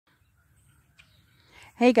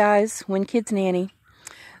Hey guys, When Kids Nanny.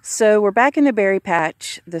 So we're back in the berry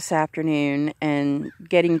patch this afternoon and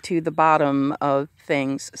getting to the bottom of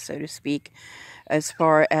things, so to speak, as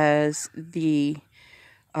far as the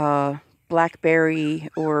blackberry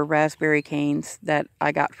or raspberry canes that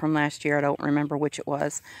I got from last year. I don't remember which it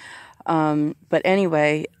was. But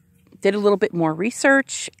anyway, did a little bit more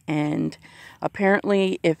research, and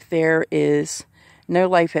apparently if there is no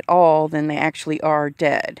life at all, then they actually are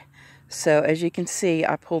dead. So as you can see,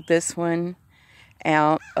 I pulled this one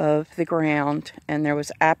out of the ground and there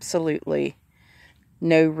was absolutely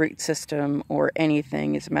no root system or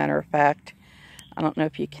anything. As a matter of fact, I don't know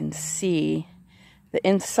if you can see, the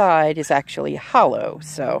inside is actually hollow.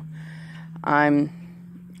 So I'm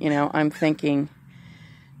thinking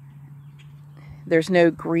there's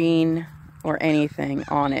no green or anything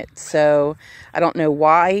on it. So I don't know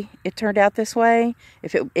why it turned out this way.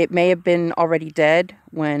 If it may have been already dead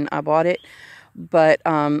when I bought it, but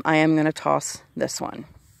I am going to toss this one.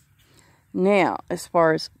 Now, as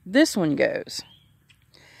far as this one goes,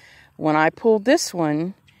 when I pulled this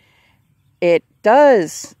one, it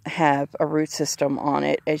does have a root system on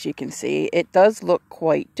it. As you can see, it does look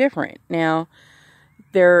quite different. Now,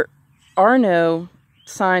 there are no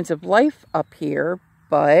signs of life up here,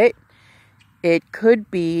 but it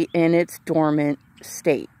could be in its dormant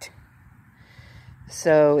state.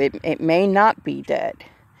 So it may not be dead.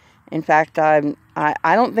 In fact, I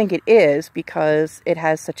don't think it is, because it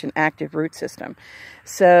has such an active root system.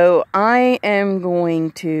 So I am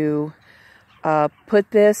going to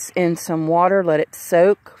put this in some water, let it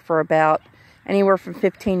soak for about anywhere from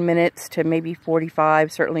 15 minutes to maybe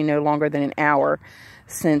 45, certainly no longer than an hour,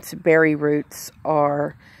 since berry roots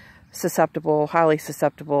are highly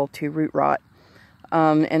susceptible to root rot.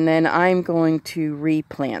 And then I'm going to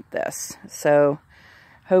replant this. So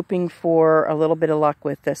hoping for a little bit of luck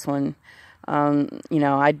with this one.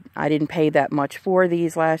 I didn't pay that much for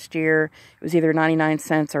these last year. It was either 99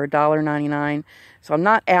 cents or $1.99. So I'm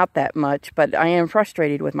not out that much, but I am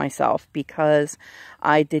frustrated with myself because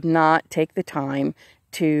I did not take the time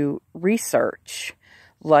to research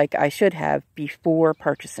like I should have before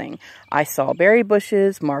purchasing. I saw berry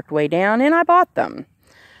bushes marked way down and I bought them.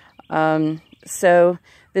 So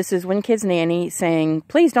this is When Kids Nanny saying,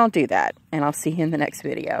 please don't do that, and I'll see you in the next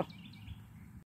video.